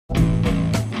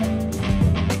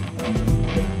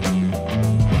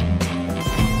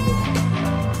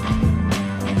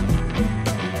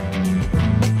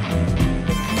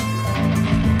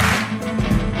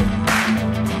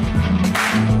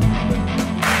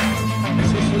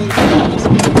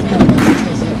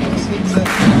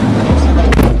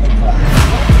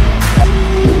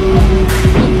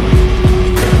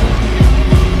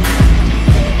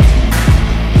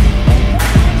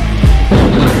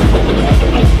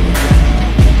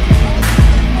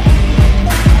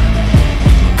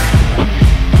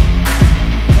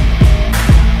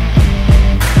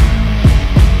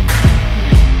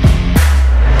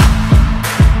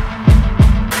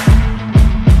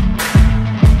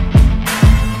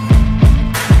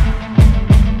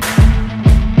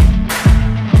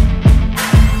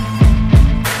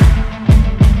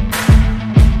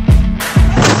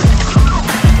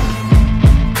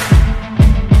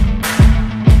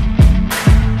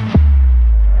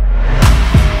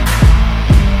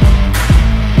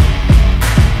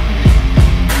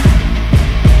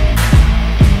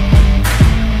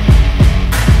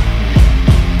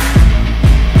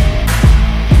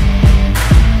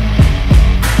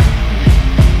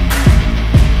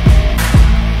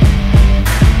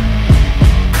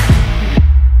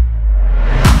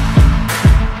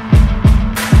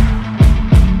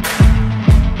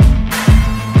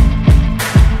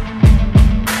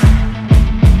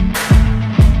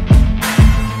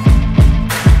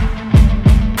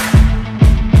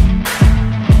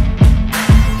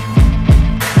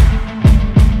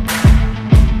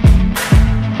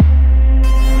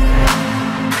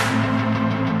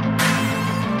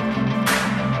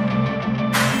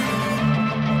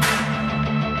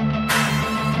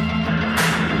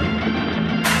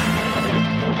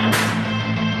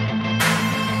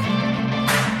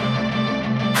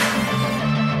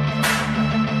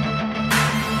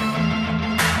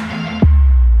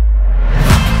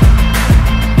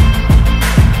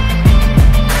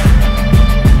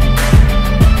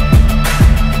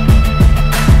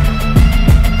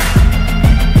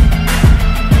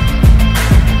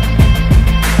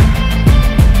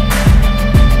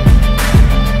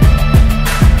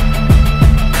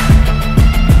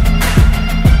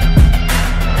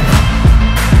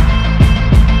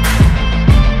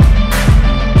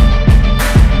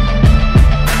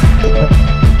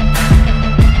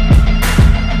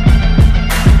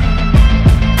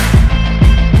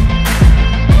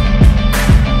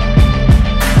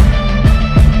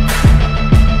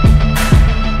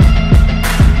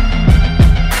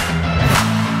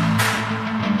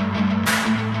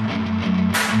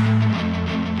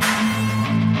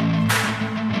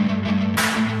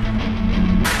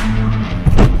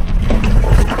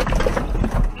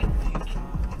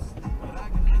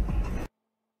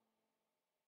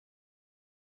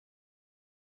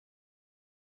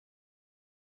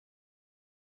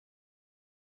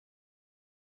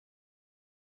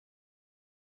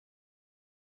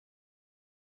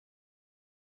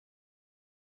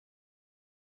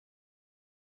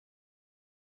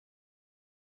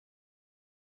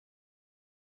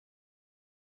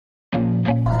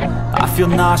feel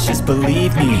nauseous,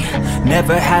 believe me.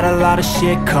 Never had a lot of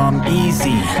shit come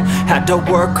easy. Had to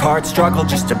work hard, struggle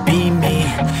just to be me.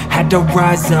 Had to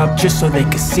rise up just so they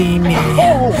could see me.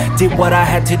 Did what I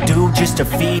had to do just to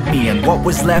feed me, and what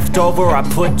was left over I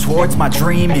put towards my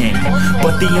dreaming.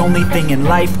 But the only thing in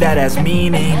life that has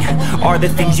meaning are the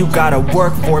things you gotta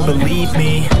work for, believe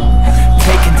me.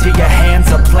 Take into your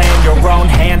hands a plan, your own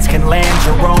hands can land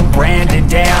your own brand. And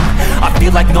damn, I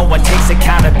feel like no one takes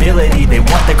accountability. They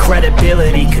want the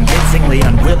credibility, convincingly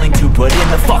unwilling to put in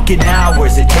the fucking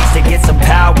hours it takes to get some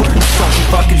power. Don't be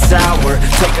fucking sour,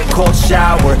 take a cold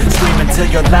shower, scream until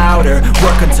you're louder,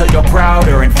 work until you're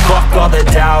prouder, and fuck all the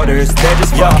doubters, they're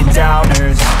just fucking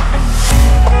downers.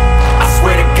 I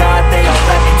swear to God they all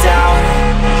let me down.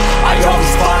 I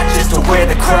always fought just to wear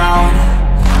the crown.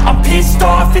 I'm pissed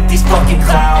off at these fucking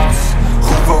clowns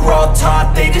who were all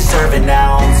taught they deserve an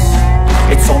ounce.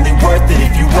 It's only worth it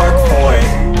if you work for it.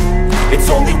 It's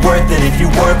only worth it if you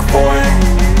work for it.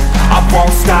 I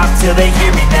won't stop till they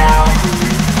hear me now.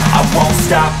 I won't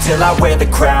stop till I wear the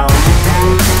crown.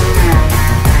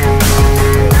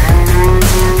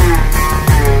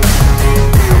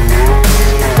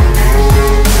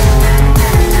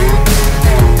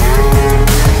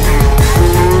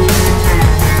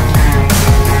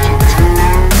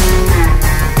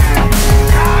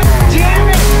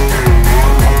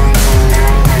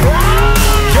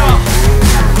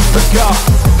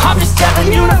 I'm just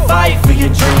telling you to fight for your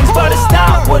dreams, but it's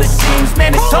not what it seems.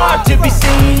 Man, it's hard to be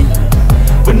seen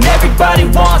when everybody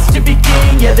wants to be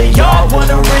king. Yeah, they all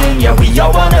wanna ring, yeah, we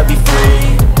all wanna be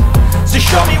free. So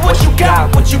show me what you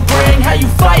got, what you bring, how you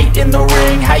fight in the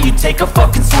ring, how you take a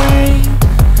fucking swing.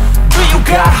 Do you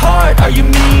got heart, are you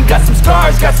mean? Got some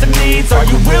scars, got some needs, are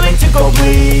you willing to go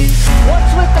bleed?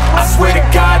 I swear to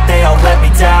God they all let me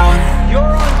down.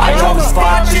 I always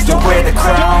fought just to wear the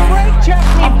crown.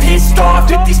 I'm pissed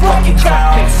off at these fucking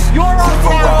clowns who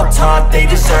were all taught they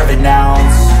deserve an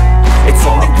ounce. It's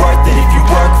only worth it if you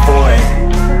work for it.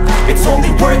 It's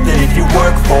only worth it if you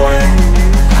work for it.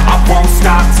 I won't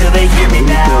stop till they hear me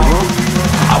now.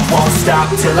 I won't stop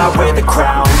till I wear the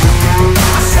crown.